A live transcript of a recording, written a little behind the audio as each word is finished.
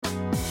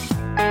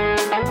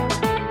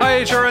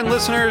HRN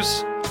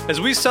listeners.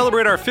 As we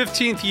celebrate our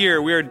 15th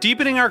year, we are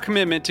deepening our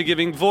commitment to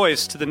giving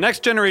voice to the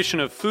next generation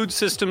of food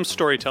systems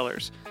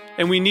storytellers,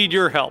 and we need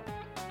your help.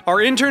 Our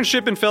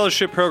internship and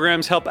fellowship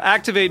programs help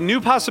activate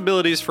new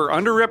possibilities for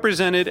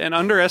underrepresented and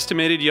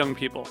underestimated young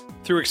people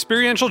through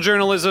experiential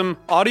journalism,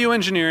 audio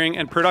engineering,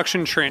 and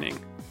production training.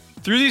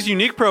 Through these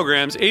unique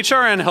programs,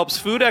 HRN helps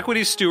food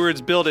equity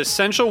stewards build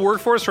essential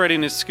workforce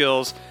readiness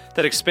skills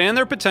that expand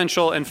their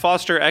potential and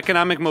foster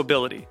economic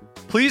mobility.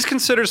 Please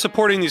consider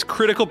supporting these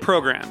critical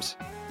programs.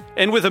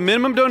 And with a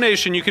minimum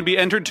donation, you can be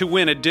entered to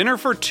win a dinner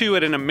for two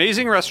at an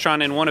amazing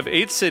restaurant in one of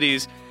 8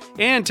 cities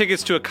and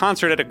tickets to a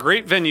concert at a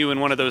great venue in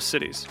one of those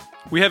cities.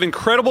 We have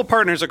incredible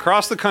partners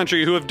across the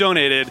country who have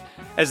donated,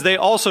 as they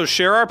also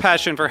share our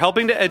passion for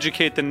helping to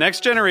educate the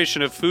next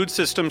generation of food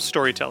systems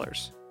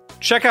storytellers.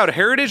 Check out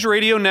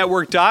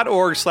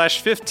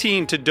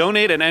heritageradionetwork.org/15 to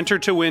donate and enter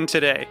to win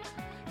today.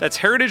 That's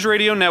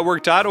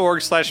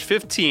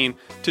heritageradionetwork.org/15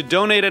 to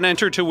donate and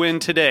enter to win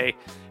today.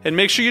 And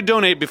make sure you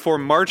donate before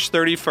March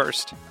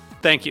 31st.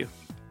 Thank you.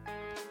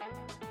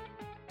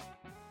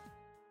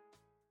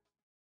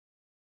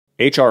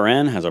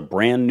 HRN has a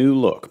brand new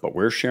look, but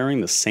we're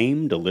sharing the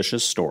same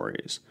delicious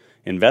stories.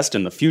 Invest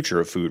in the future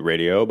of food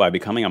radio by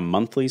becoming a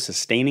monthly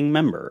sustaining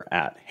member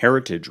at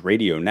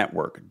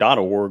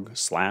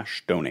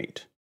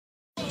heritageradionetwork.org/donate.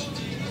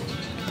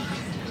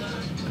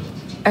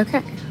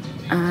 Okay,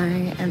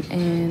 I am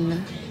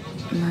in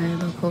my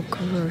local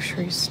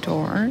grocery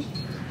store,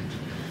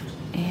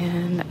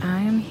 and I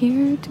am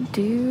here to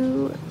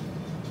do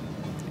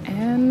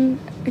an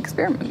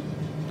experiment,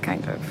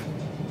 kind of.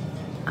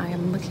 I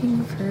am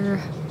looking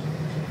for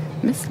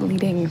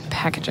misleading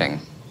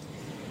packaging.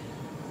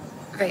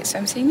 Right, so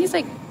I'm seeing these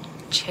like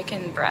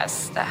chicken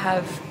breasts that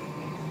have,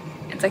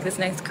 it's like this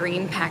nice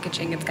green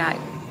packaging. It's got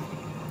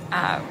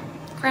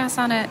grass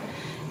on it,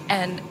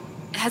 and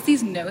it has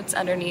these notes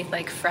underneath,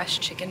 like fresh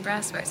chicken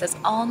breast, where it says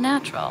all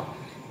natural,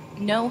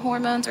 no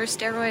hormones or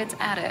steroids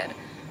added.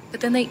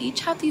 But then they each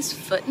have these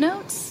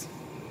footnotes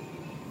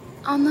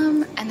on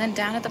them, and then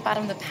down at the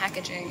bottom of the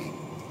packaging,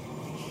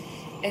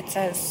 it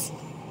says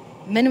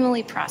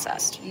minimally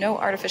processed, no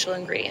artificial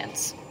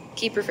ingredients,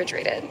 keep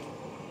refrigerated.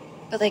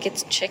 But like,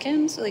 it's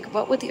chicken, so like,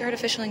 what would the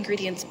artificial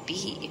ingredients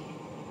be?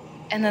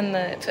 And then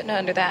the footnote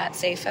under that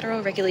say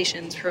federal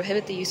regulations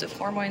prohibit the use of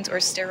hormones or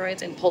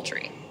steroids in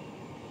poultry.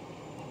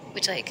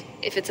 Which, like,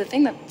 if it's a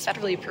thing that's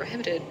federally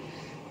prohibited,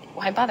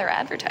 why bother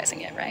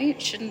advertising it,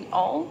 right? Shouldn't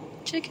all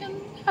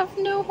chicken have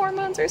no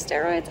hormones or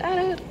steroids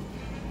added?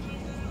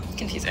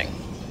 Confusing.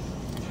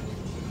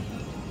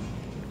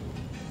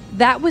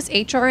 That was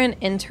HRN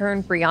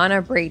intern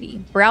Brianna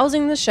Brady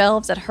browsing the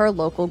shelves at her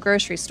local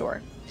grocery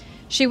store.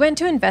 She went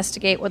to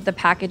investigate what the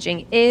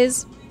packaging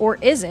is or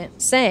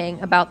isn't saying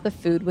about the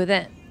food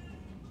within.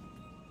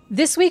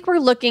 This week we're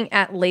looking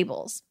at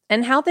labels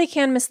and how they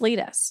can mislead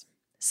us.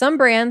 Some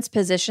brands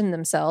position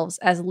themselves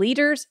as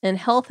leaders in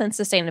health and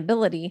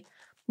sustainability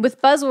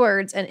with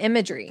buzzwords and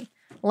imagery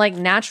like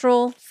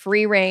natural,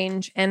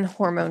 free-range, and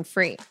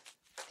hormone-free.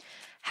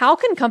 How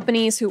can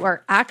companies who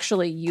are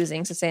actually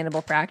using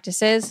sustainable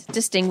practices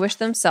distinguish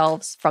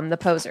themselves from the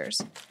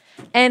posers?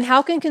 And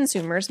how can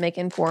consumers make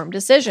informed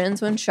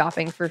decisions when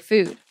shopping for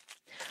food?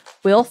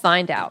 We'll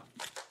find out.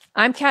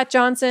 I'm Kat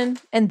Johnson,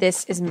 and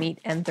this is Meat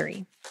and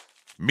Three.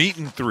 Meat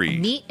and Three.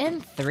 Meat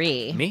and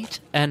Three.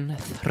 Meat and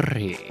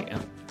Three.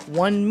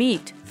 One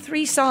meat,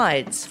 3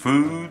 sides.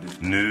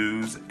 Food,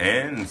 news,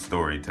 and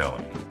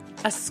storytelling.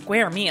 A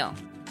square meal.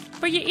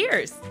 For your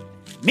ears.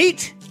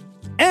 Meat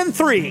and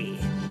Three.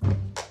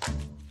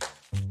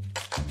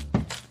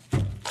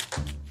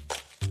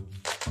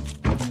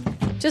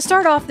 To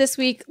start off this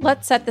week,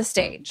 let's set the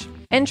stage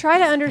and try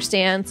to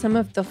understand some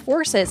of the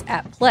forces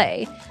at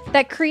play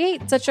that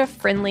create such a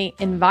friendly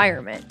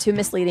environment to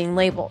misleading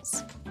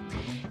labels.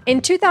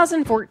 In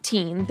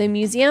 2014, the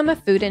Museum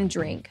of Food and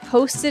Drink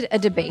hosted a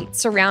debate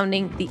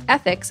surrounding the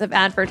ethics of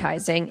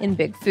advertising in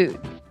big food.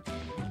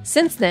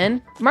 Since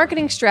then,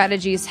 marketing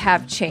strategies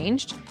have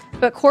changed,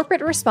 but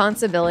corporate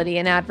responsibility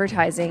in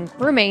advertising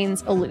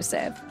remains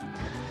elusive.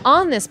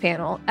 On this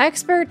panel,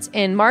 experts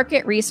in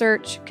market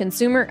research,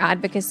 consumer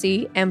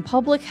advocacy, and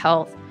public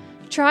health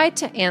tried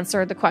to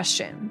answer the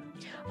question: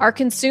 are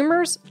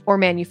consumers or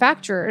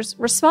manufacturers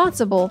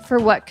responsible for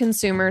what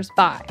consumers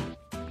buy?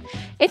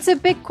 It's a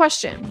big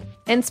question,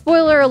 and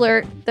spoiler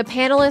alert, the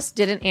panelists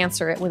didn't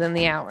answer it within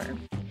the hour.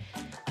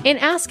 In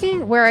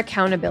asking where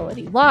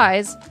accountability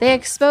lies, they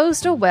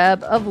exposed a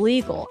web of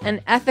legal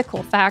and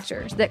ethical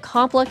factors that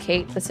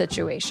complicate the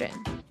situation.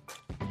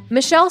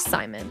 Michelle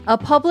Simon, a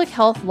public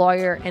health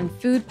lawyer and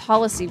food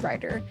policy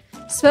writer,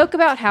 spoke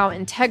about how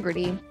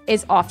integrity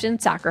is often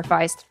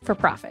sacrificed for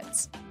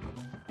profits.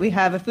 We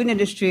have a food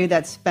industry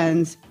that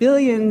spends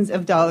billions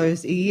of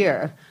dollars a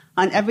year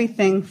on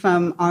everything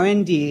from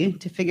R&D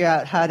to figure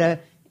out how to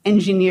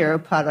engineer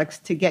products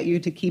to get you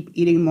to keep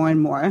eating more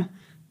and more,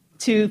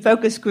 to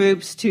focus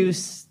groups, to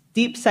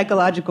deep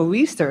psychological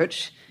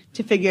research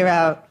to figure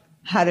out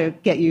how to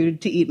get you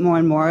to eat more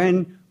and more,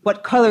 and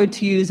what color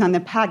to use on the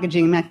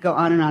packaging, that go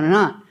on and on and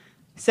on.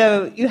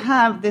 So you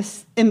have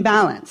this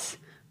imbalance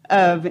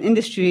of an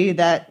industry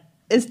that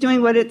is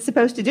doing what it's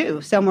supposed to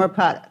do, sell more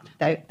product.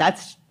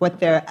 That's what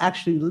they're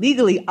actually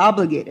legally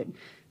obligated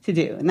to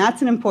do. And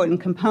that's an important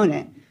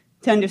component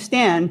to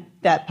understand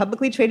that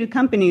publicly traded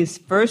companies'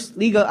 first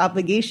legal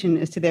obligation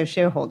is to their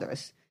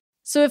shareholders.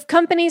 So if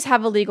companies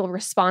have a legal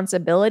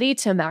responsibility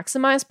to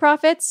maximize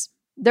profits,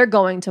 they're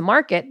going to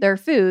market their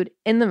food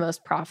in the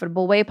most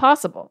profitable way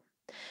possible.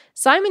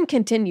 Simon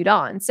continued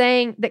on,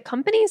 saying that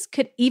companies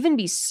could even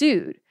be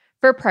sued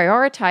for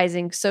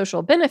prioritizing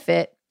social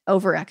benefit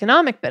over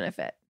economic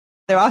benefit.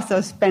 They're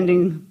also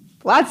spending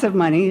lots of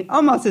money,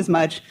 almost as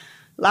much,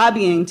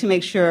 lobbying to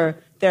make sure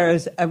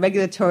there's a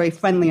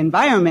regulatory-friendly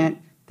environment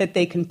that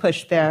they can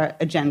push their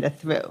agenda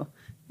through.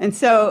 And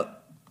so,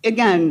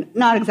 again,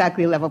 not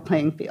exactly a level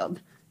playing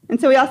field. And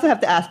so we also have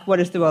to ask, what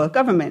is the role of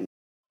government?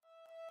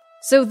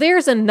 So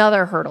there's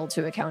another hurdle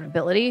to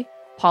accountability.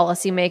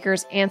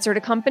 Policymakers answer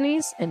to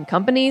companies, and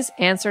companies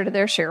answer to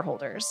their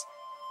shareholders.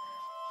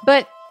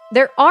 But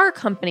there are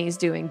companies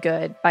doing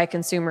good by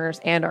consumers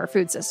and our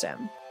food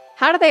system.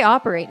 How do they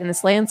operate in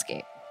this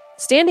landscape?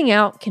 Standing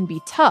out can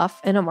be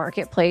tough in a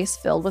marketplace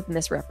filled with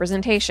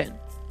misrepresentation.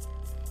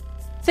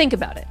 Think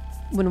about it.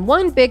 When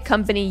one big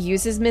company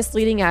uses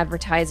misleading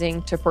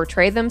advertising to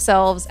portray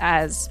themselves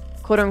as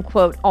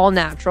quote-unquote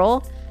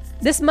all-natural,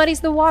 this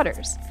muddies the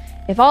waters.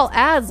 If all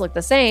ads look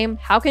the same,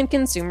 how can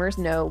consumers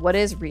know what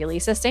is really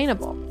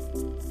sustainable?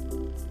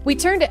 We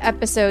turn to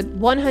episode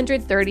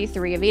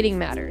 133 of Eating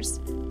Matters.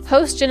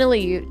 Host Jenna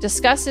Liu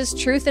discusses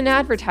truth in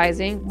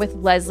advertising with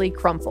Leslie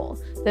Crumple,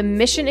 the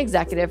mission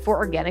executive for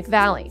Organic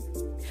Valley.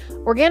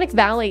 Organic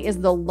Valley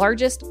is the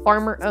largest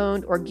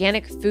farmer-owned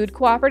organic food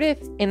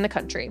cooperative in the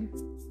country.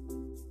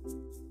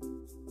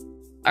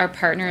 Our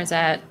partners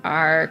at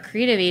our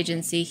creative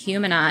agency,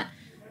 Humanot,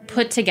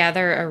 put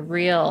together a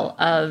reel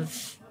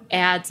of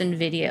ads and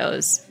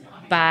videos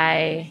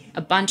by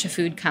a bunch of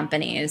food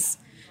companies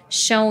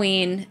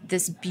showing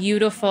this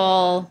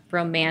beautiful,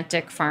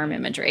 romantic farm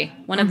imagery.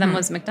 One of them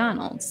was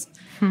McDonald's.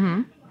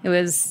 It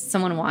was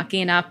someone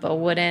walking up a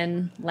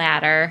wooden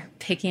ladder,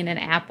 picking an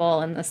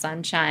apple in the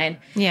sunshine.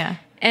 Yeah.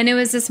 And it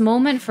was this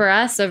moment for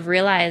us of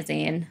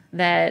realizing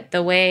that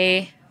the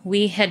way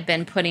we had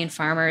been putting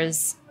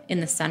farmers in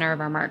the center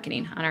of our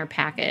marketing, on our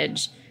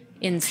package,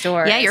 in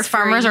stores. Yeah, your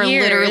farmers are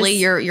literally,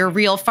 your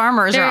real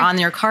farmers are on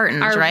your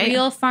cartons, right? Our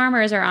real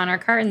farmers are on our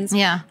cartons.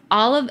 Yeah.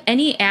 All of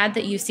any ad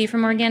that you see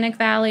from Organic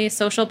Valley,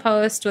 social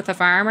post with a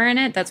farmer in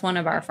it, that's one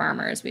of our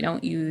farmers. We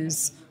don't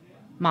use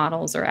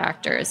models or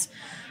actors.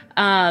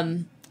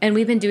 And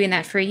we've been doing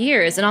that for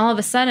years. And all of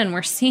a sudden,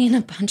 we're seeing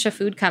a bunch of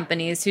food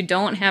companies who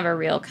don't have a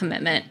real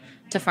commitment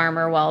to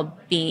farmer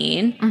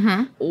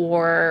well-being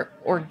or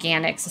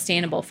organic,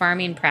 sustainable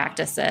farming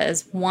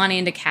practices,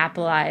 wanting to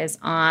capitalize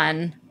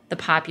on the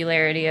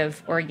popularity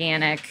of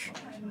organic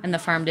and the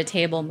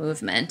farm-to-table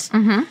movement,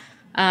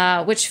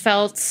 which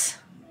felt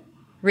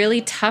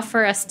really tough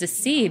for us to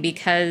see,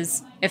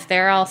 because if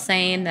they're all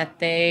saying that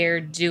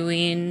they're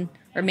doing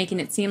or making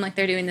it seem like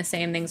they're doing the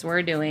same things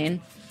we're doing,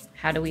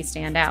 how do we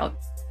stand out?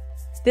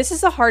 This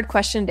is a hard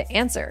question to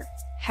answer.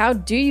 How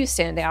do you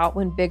stand out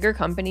when bigger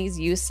companies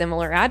use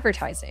similar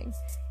advertising,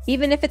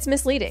 even if it's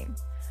misleading?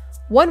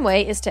 One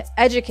way is to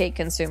educate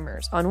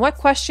consumers on what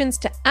questions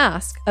to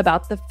ask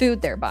about the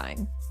food they're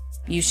buying.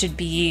 You should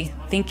be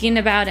thinking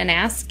about and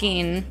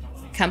asking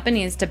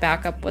companies to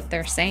back up what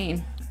they're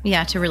saying.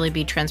 Yeah, to really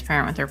be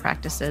transparent with their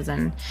practices.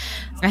 And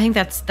I think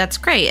that's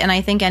great. And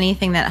I think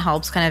anything that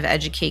helps kind of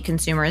educate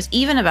consumers,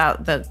 even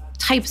about the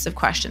types of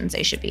questions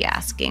they should be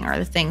asking or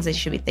the things they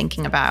should be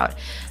thinking about,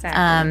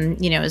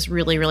 is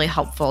really, really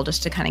helpful,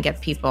 just to kind of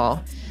get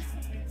people,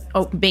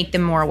 make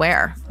them more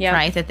aware,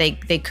 right? That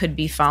they could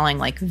be falling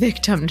like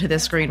victim to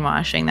this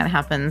greenwashing that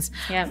happens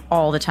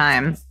all the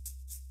time.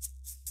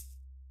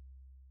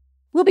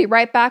 We'll be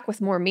right back with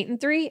more Meat and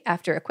Three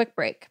after a quick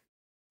break.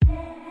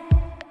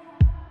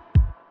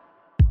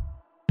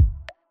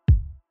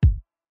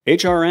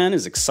 HRN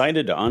is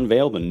excited to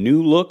unveil the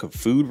new look of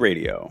food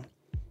radio.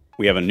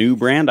 We have a new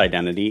brand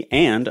identity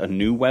and a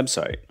new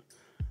website.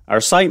 Our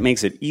site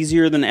makes it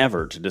easier than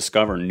ever to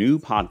discover new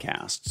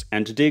podcasts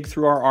and to dig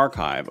through our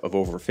archive of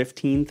over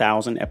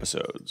 15,000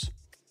 episodes.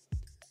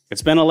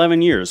 It's been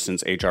 11 years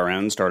since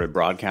HRN started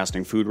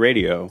broadcasting food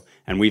radio,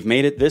 and we've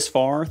made it this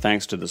far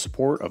thanks to the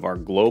support of our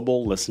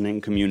global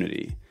listening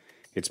community.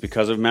 It's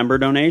because of member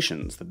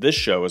donations that this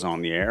show is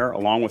on the air,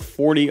 along with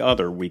 40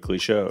 other weekly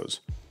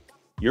shows.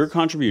 Your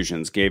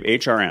contributions gave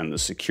HRN the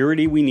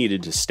security we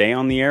needed to stay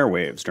on the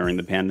airwaves during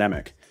the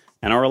pandemic,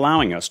 and are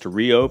allowing us to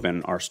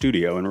reopen our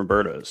studio in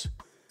Roberta's.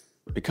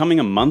 Becoming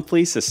a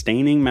monthly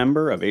sustaining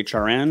member of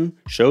HRN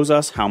shows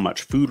us how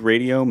much food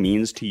radio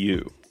means to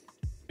you.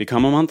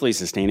 Become a monthly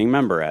sustaining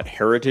member at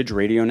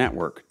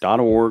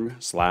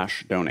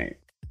heritageradionetwork.org/donate.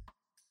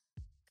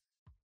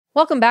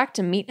 Welcome back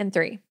to Meat and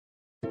Three.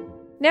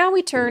 Now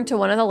we turn to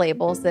one of the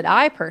labels that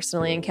I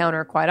personally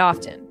encounter quite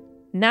often: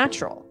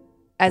 natural,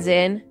 as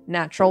in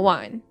natural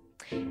wine.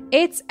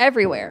 It's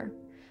everywhere.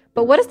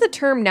 But what does the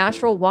term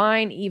natural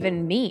wine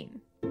even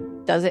mean?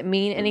 Does it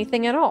mean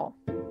anything at all?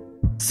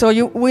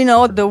 So we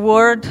know the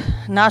word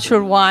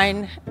natural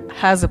wine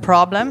has a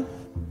problem.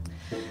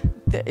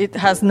 It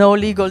has no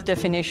legal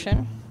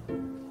definition.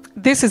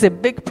 This is a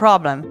big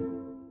problem.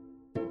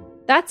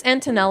 That's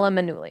Antonella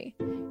Manuli.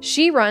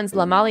 She runs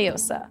La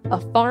Maliosa,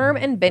 a farm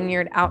and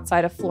vineyard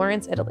outside of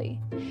Florence, Italy.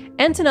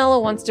 Antonella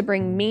wants to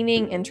bring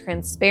meaning and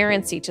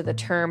transparency to the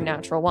term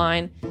natural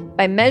wine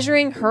by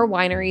measuring her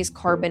winery's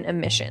carbon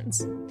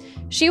emissions.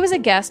 She was a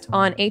guest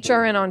on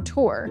HRN on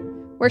Tour,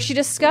 where she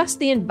discussed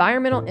the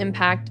environmental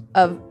impact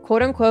of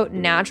quote-unquote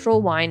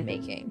natural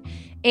winemaking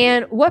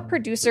and what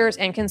producers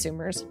and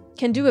consumers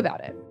can do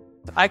about it.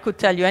 I could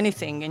tell you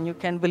anything, and you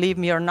can believe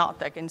me or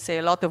not. I can say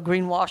a lot of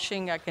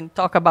greenwashing. I can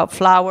talk about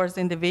flowers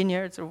in the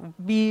vineyards or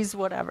bees,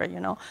 whatever,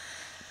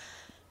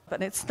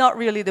 But it's not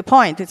really the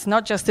point. It's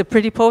not just a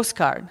pretty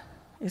postcard.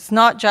 It's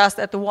not just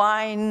that the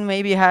wine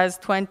maybe has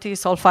 20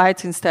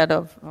 sulfites instead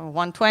of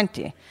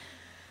 120.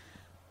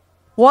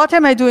 What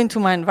am I doing to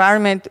my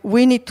environment?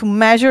 We need to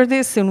measure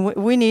this, and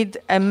we need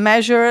a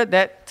measure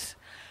that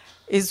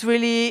is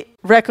really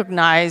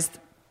recognized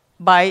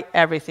by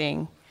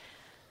everything.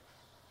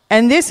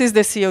 And this is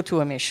the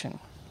CO2 emission.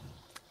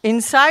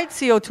 Inside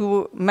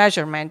CO2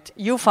 measurement,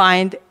 you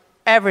find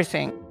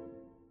everything.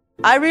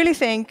 I really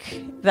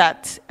think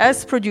that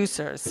as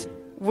producers,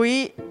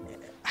 we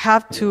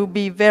have to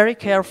be very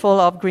careful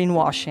of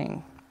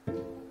greenwashing.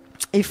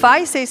 If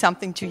I say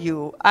something to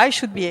you, I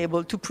should be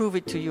able to prove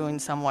it to you in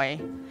some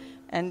way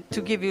and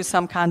to give you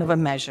some kind of a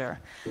measure.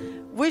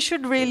 We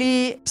should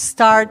really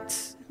start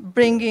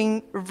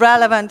bringing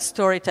relevant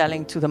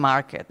storytelling to the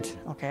market.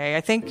 Okay,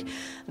 I think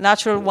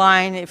natural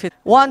wine, if it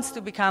wants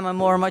to become a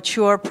more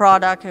mature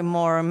product, a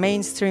more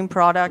mainstream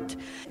product,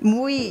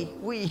 we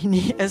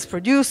as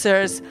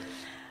producers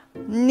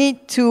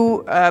need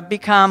to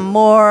become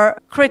more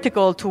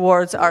critical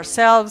towards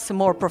ourselves,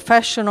 more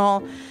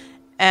professional,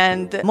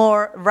 and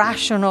more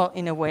rational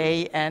in a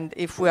way. And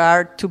if we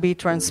are to be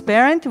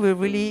transparent, we're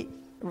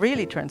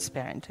really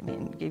transparent. I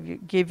mean,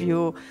 give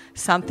you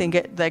something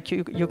that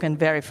you can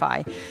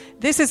verify.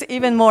 This is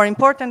even more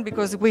important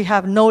because we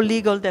have no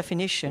legal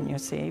definition, you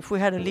see. If we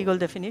had a legal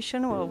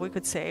definition, well, we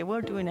could say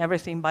we're doing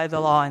everything by the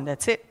law and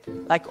that's it.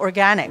 Like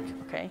organic,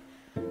 okay?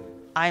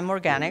 I'm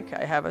organic,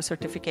 I have a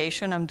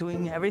certification, I'm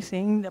doing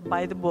everything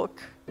by the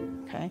book,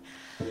 okay?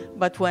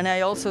 But when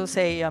I also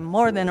say I'm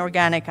more than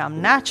organic,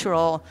 I'm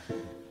natural,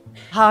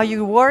 how are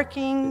you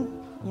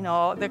working?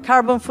 The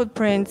carbon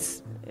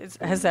footprints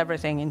has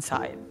everything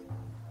inside.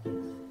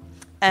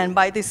 And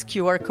by this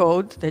QR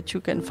code that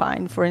you can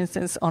find, for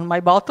instance, on my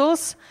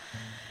bottles,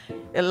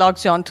 it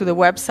logs you onto the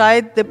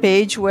website, the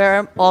page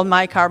where all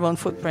my carbon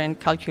footprint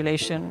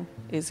calculation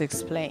is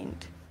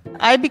explained.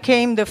 I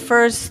became the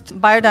first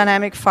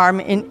biodynamic farm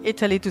in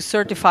Italy to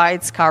certify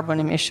its carbon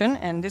emission,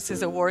 and this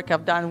is a work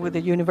I've done with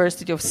the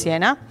University of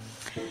Siena.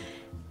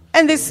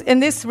 And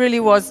this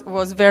really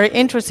was very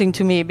interesting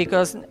to me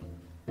because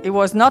it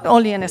was not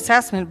only an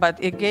assessment,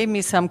 but it gave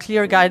me some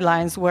clear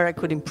guidelines where I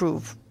could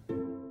improve.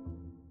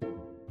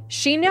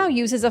 She now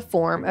uses a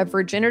form of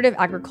regenerative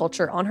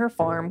agriculture on her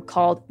farm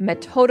called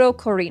Metodo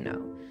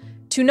Corino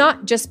to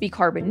not just be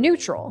carbon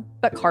neutral,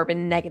 but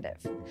carbon negative.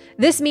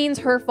 This means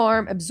her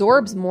farm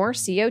absorbs more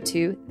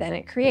CO2 than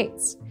it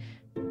creates.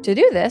 To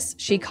do this,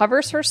 she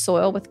covers her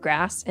soil with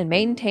grass and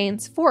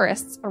maintains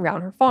forests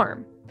around her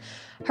farm.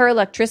 Her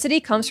electricity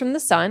comes from the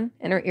sun,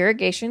 and her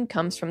irrigation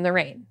comes from the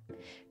rain.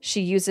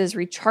 She uses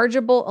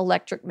rechargeable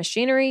electric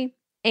machinery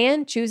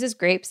and chooses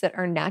grapes that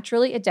are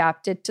naturally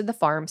adapted to the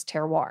farm's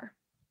terroir.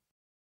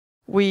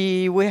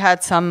 We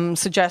had some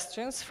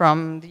suggestions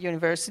from the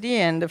university,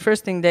 and the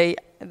first thing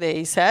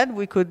they said,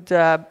 we could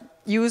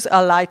use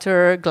a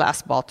lighter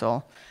glass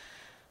bottle.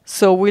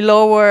 So we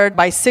lowered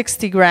by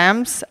 60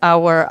 grams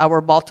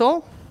our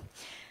bottle,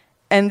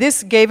 and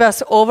this gave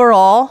us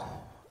overall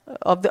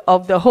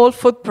of the whole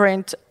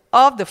footprint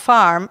of the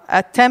farm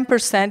a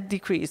 10%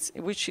 decrease,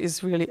 which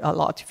is really a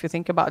lot if you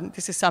think about it.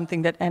 This is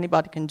something that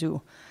anybody can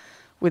do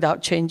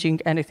without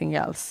changing anything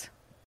else.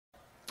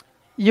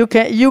 You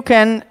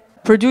can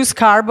produce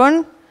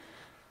carbon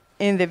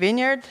in the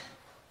vineyard,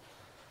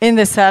 in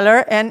the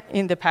cellar, and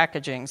in the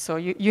packaging. So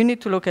you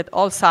need to look at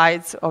all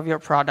sides of your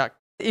product.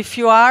 If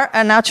you are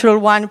a natural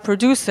wine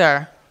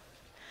producer,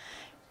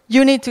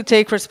 you need to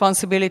take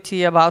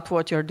responsibility about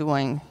what you're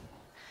doing.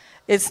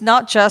 It's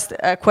not just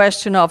a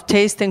question of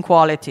taste and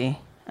quality.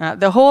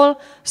 The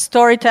whole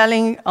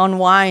storytelling on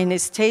wine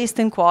is taste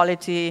and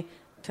quality,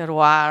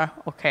 terroir,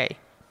 okay.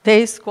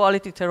 Taste,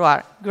 quality,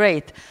 terroir,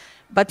 great.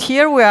 But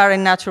here we are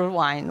in natural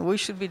wine. We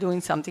should be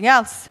doing something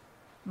else.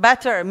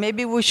 Better,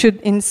 maybe we should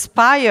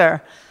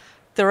inspire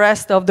the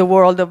rest of the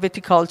world of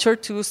viticulture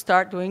to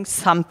start doing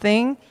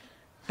something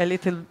a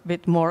little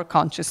bit more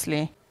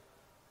consciously.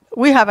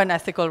 We have an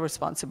ethical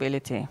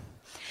responsibility.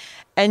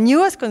 And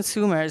you as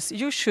consumers,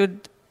 you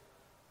should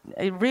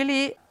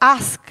really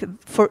ask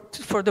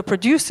for the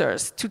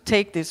producers to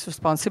take this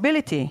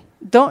responsibility.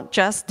 Don't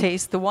just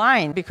taste the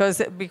wine,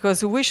 because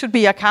we should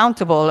be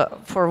accountable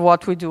for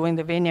what we do in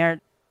the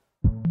vineyard.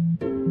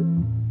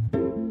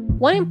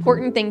 One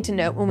important thing to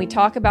note when we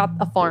talk about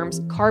a farm's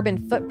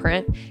carbon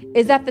footprint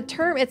is that the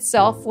term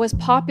itself was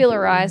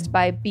popularized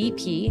by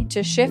BP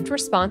to shift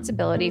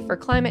responsibility for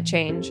climate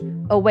change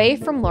away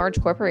from large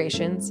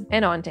corporations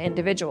and onto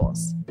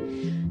individuals.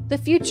 The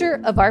future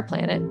of our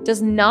planet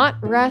does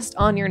not rest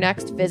on your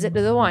next visit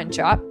to the wine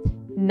shop.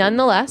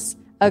 Nonetheless,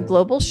 a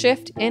global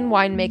shift in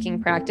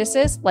winemaking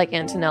practices, like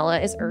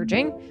Antonella is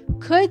urging,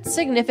 could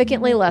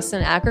significantly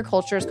lessen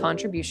agriculture's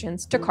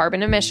contributions to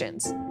carbon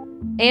emissions.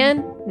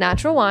 And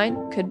natural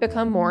wine could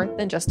become more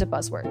than just a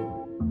buzzword.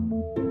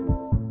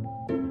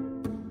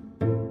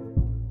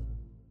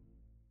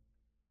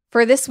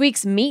 For this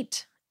week's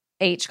Meat,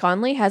 H.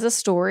 Conley has a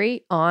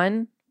story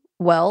on,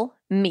 well,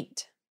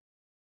 meat.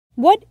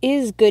 What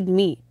is good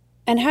meat,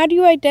 and how do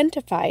you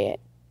identify it?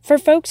 For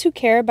folks who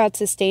care about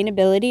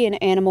sustainability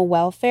and animal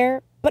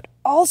welfare, but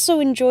also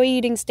enjoy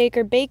eating steak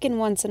or bacon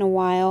once in a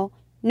while,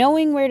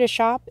 knowing where to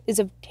shop is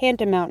of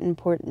tantamount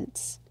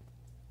importance.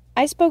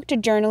 I spoke to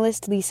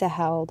journalist Lisa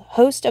Held,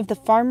 host of The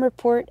Farm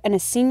Report and a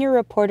senior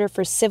reporter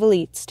for Civil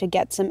Eats, to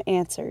get some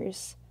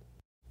answers.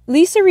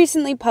 Lisa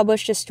recently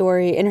published a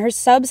story in her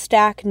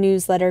Substack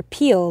newsletter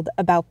Peeled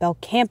about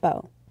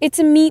Belcampo. It's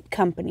a meat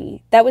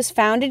company that was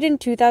founded in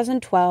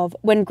 2012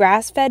 when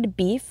grass-fed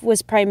beef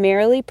was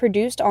primarily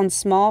produced on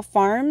small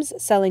farms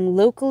selling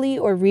locally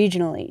or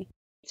regionally.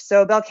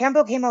 So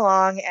Belcampo came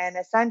along and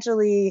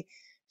essentially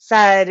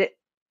said,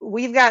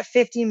 we've got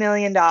 $50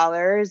 million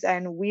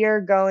and we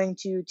are going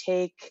to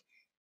take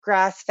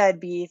grass-fed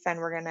beef and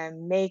we're going to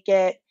make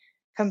it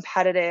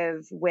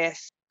competitive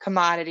with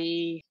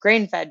commodity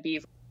grain-fed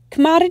beef.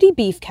 Commodity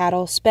beef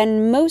cattle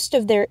spend most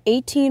of their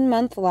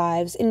 18-month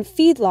lives in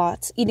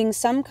feedlots eating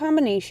some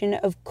combination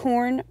of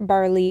corn,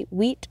 barley,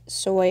 wheat,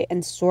 soy,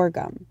 and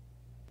sorghum.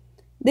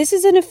 This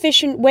is an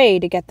efficient way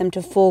to get them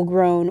to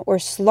full-grown or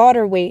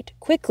slaughter weight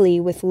quickly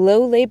with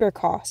low labor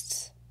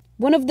costs.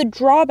 One of the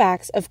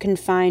drawbacks of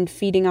confined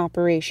feeding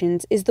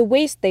operations is the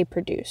waste they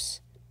produce.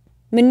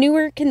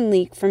 Manure can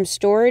leak from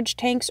storage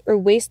tanks or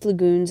waste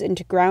lagoons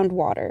into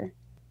groundwater.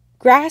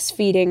 Grass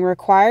feeding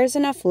requires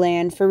enough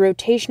land for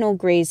rotational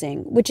grazing,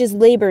 which is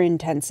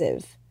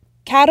labor-intensive.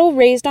 Cattle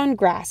raised on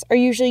grass are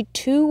usually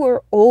 2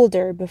 or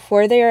older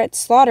before they are at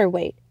slaughter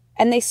weight,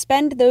 and they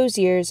spend those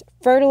years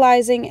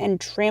fertilizing and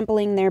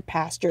trampling their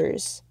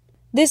pastures.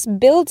 This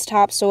builds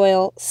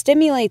topsoil,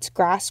 stimulates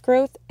grass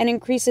growth, and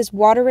increases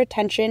water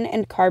retention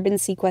and carbon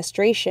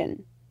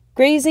sequestration.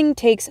 Grazing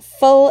takes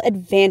full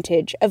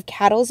advantage of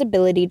cattle's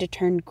ability to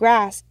turn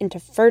grass into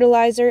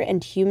fertilizer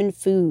and human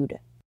food.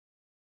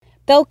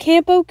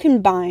 Belcampo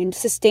combined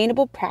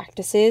sustainable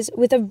practices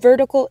with a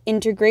vertical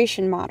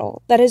integration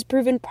model that has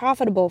proven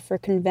profitable for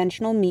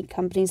conventional meat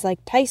companies like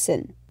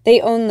Tyson. They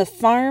own the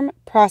farm,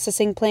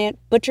 processing plant,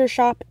 butcher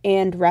shop,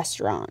 and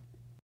restaurant.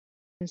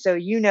 And so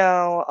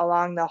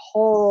along the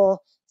whole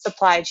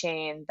supply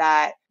chain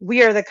that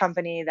we are the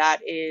company that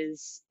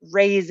is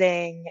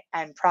raising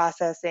and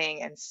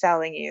processing and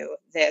selling you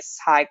this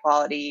high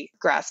quality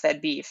grass-fed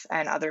beef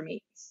and other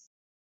meats.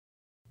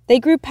 They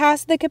grew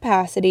past the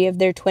capacity of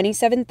their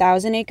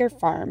 27,000-acre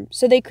farm,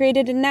 so they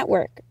created a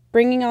network,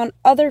 bringing on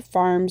other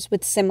farms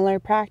with similar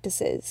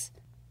practices.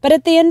 But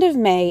at the end of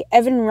May,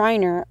 Evan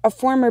Reiner, a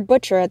former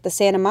butcher at the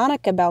Santa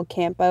Monica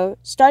Belcampo,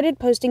 started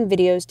posting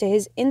videos to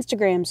his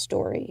Instagram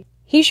story.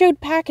 He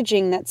showed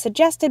packaging that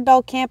suggested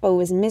Belcampo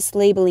was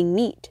mislabeling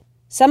meat.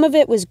 Some of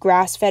it was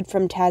grass-fed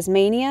from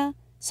Tasmania,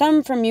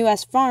 some from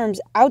U.S.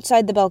 farms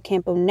outside the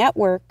Belcampo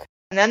network.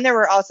 And then there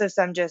were also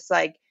some just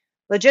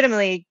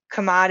legitimately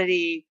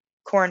commodity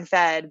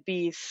corn-fed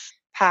beef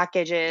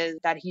packages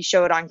that he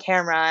showed on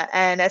camera.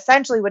 And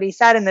essentially what he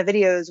said in the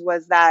videos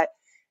was that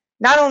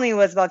not only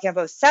was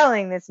Belcampo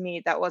selling this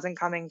meat that wasn't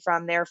coming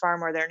from their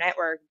farm or their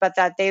network, but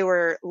that they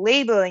were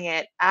labeling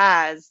it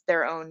as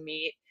their own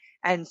meat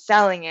and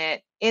selling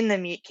it in the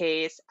meat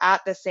case at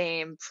the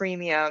same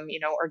premium,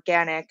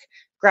 organic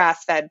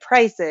grass-fed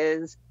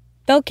prices.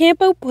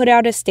 Belcampo put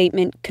out a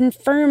statement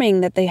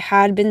confirming that they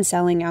had been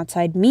selling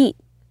outside meat.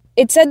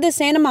 It said the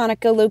Santa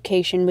Monica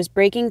location was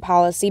breaking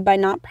policy by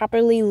not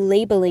properly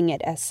labeling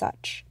it as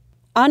such.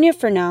 Anya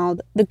Fernald,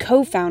 the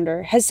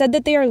co-founder, has said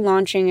that they are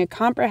launching a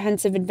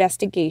comprehensive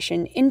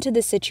investigation into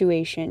the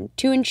situation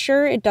to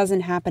ensure it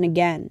doesn't happen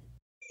again.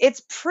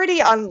 It's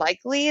pretty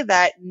unlikely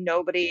that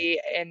nobody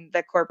in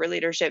the corporate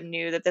leadership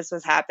knew that this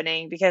was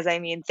happening because,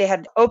 they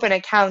had open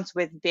accounts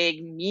with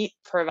big meat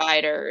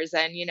providers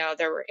and,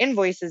 there were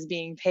invoices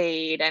being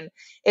paid. And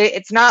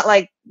it's not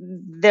like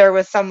there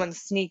was someone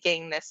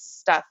sneaking this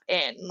stuff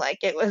in.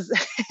 There's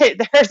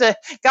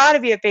got to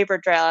be a paper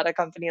trail at a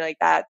company like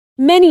that.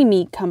 Many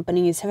meat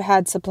companies have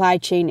had supply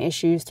chain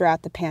issues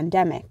throughout the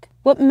pandemic.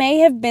 What may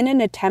have been an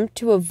attempt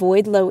to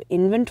avoid low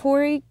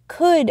inventory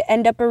could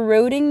end up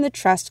eroding the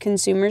trust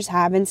consumers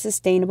have in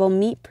sustainable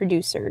meat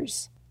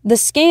producers. The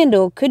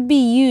scandal could be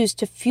used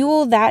to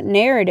fuel that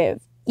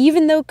narrative,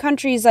 even though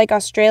countries like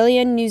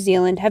Australia and New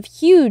Zealand have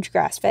huge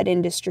grass-fed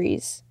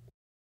industries.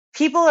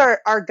 People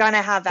are going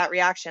to have that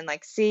reaction,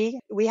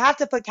 see, we have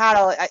to put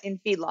cattle in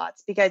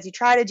feedlots because you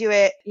try to do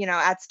it,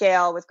 at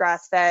scale with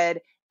grass-fed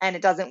and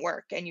it doesn't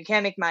work and you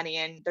can't make money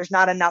and there's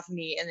not enough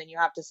meat and then you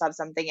have to sub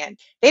something in.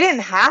 They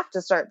didn't have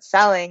to start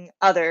selling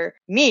other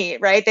meat,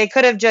 right? They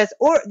could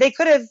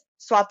have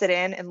swapped it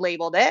in and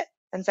labeled it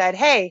and said,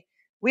 hey,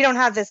 we don't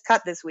have this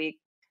cut this week,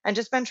 and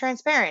just been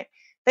transparent.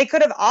 They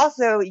could have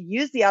also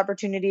used the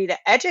opportunity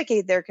to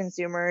educate their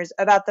consumers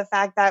about the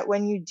fact that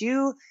when you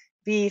do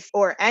beef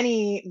or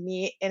any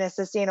meat in a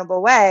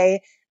sustainable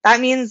way, that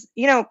means,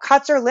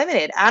 cuts are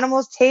limited.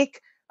 Animals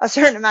take a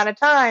certain amount of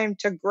time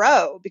to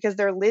grow because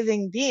they're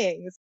living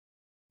beings.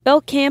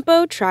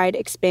 Belcampo tried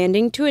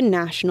expanding to a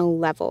national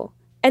level,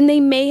 and they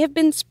may have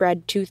been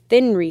spread too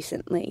thin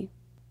recently.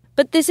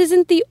 But this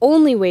isn't the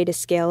only way to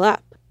scale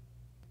up.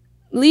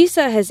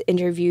 Lisa has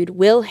interviewed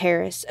Will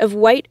Harris of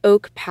White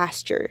Oak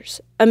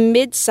Pastures, a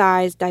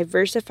mid-sized,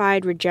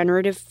 diversified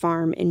regenerative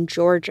farm in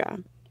Georgia.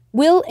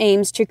 Will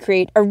aims to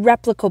create a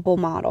replicable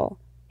model.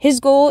 His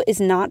goal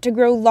is not to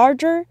grow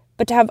larger,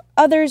 but to have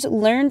others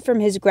learn from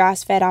his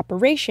grass-fed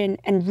operation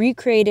and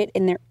recreate it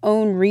in their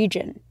own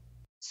region.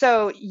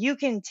 So you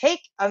can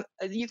take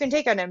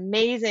an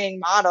amazing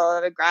model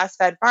of a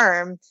grass-fed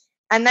farm,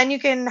 and then you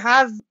can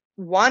have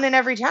one in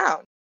every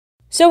town.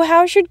 So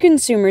how should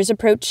consumers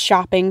approach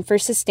shopping for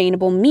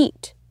sustainable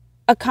meat?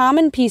 A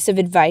common piece of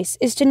advice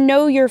is to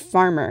know your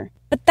farmer,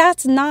 but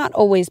that's not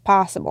always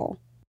possible.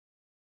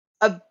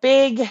 A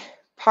big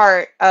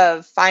part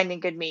of finding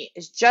good meat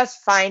is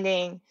just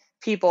finding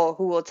people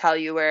who will tell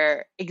you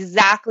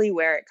exactly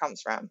where it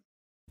comes from.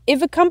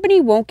 If a company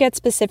won't get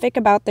specific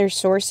about their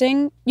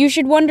sourcing, you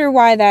should wonder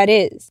why that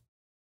is.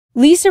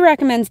 Lisa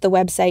recommends the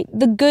website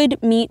The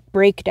Good Meat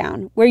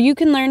Breakdown, where you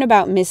can learn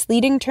about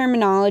misleading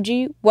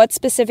terminology, what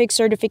specific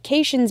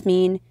certifications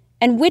mean,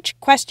 and which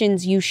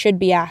questions you should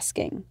be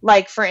asking.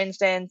 Like, for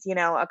instance,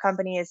 a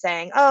company is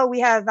saying, oh,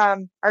 we have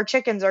our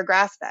chickens are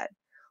grass-fed.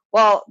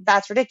 Well,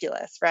 that's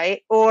ridiculous,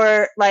 right?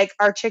 Or like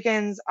our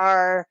chickens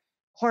are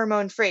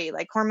hormone-free.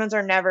 Like hormones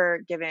are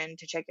never given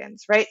to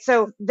chickens, right?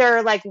 So there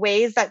are like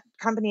ways that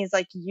companies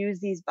like use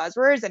these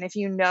buzzwords. And if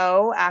you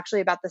know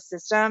actually about the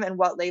system and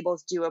what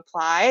labels do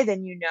apply,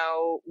 then you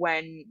know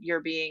when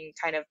you're being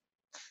kind of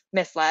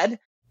misled.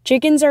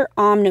 Chickens are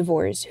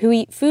omnivores who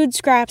eat food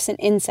scraps and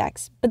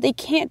insects, but they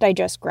can't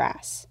digest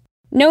grass.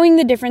 Knowing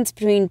the difference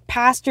between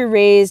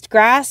pasture-raised,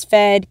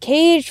 grass-fed,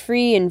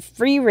 cage-free, and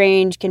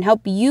free-range can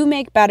help you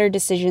make better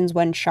decisions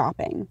when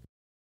shopping.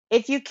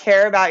 If you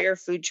care about your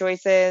food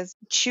choices,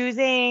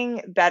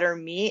 choosing better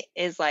meat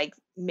is like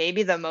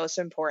maybe the most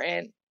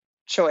important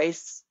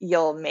choice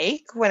you'll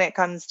make when it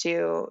comes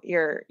to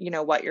your,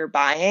 what you're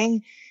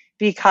buying,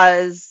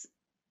 because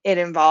it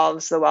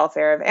involves the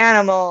welfare of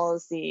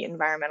animals. The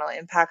environmental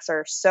impacts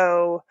are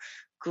so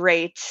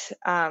great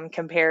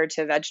compared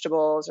to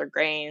vegetables or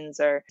grains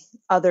or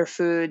other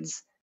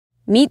foods.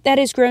 Meat that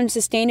is grown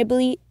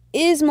sustainably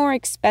is more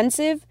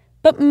expensive,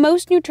 but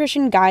most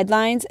nutrition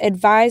guidelines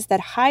advise that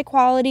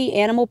high-quality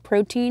animal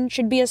protein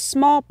should be a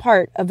small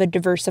part of a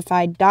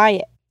diversified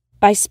diet.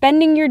 By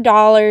spending your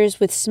dollars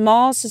with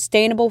small,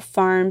 sustainable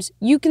farms,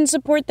 you can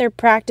support their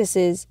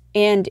practices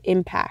and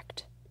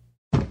impact.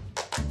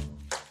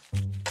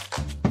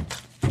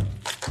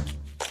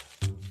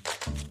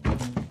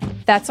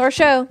 That's our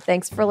show.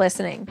 Thanks for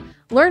listening.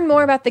 Learn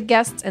more about the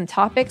guests and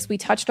topics we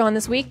touched on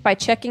this week by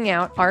checking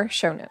out our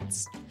show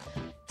notes.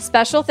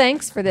 Special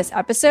thanks for this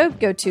episode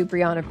go to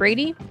Brianna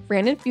Brady,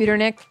 Brandon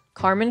Futernick,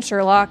 Carmen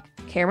Sherlock,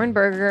 Cameron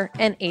Berger,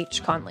 and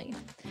H. Conley.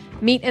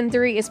 Meat and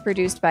Three is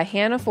produced by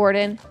Hannah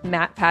Forden,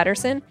 Matt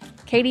Patterson,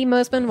 Katie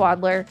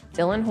Mosman-Wadler,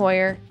 Dylan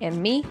Hoyer,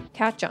 and me,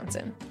 Kat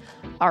Johnson.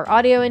 Our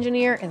audio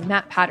engineer is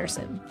Matt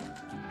Patterson.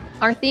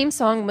 Our theme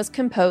song was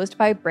composed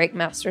by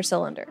Breakmaster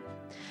Cylinder.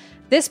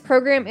 This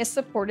program is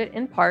supported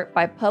in part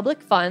by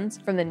public funds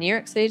from the New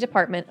York City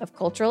Department of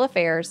Cultural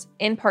Affairs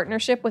in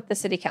partnership with the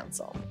City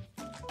Council.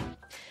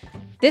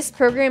 This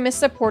program is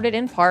supported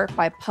in part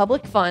by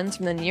public funds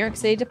from the New York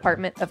City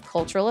Department of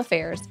Cultural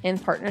Affairs in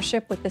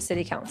partnership with the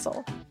City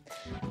Council.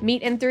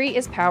 Meat and Three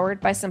is powered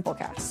by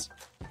Simplecast.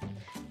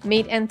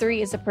 Meat and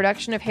Three is a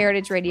production of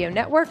Heritage Radio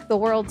Network, the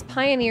world's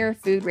pioneer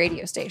food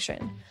radio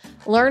station.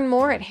 Learn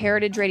more at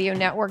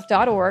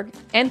heritageradionetwork.org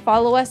and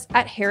follow us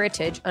at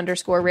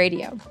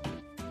heritage_radio.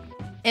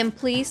 And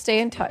please stay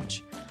in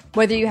touch.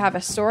 Whether you have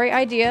a story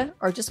idea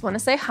or just want to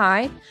say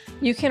hi,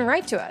 you can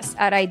write to us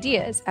at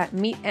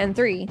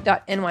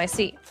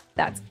ideas@meetand3.nyc.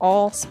 That's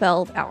all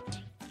spelled out.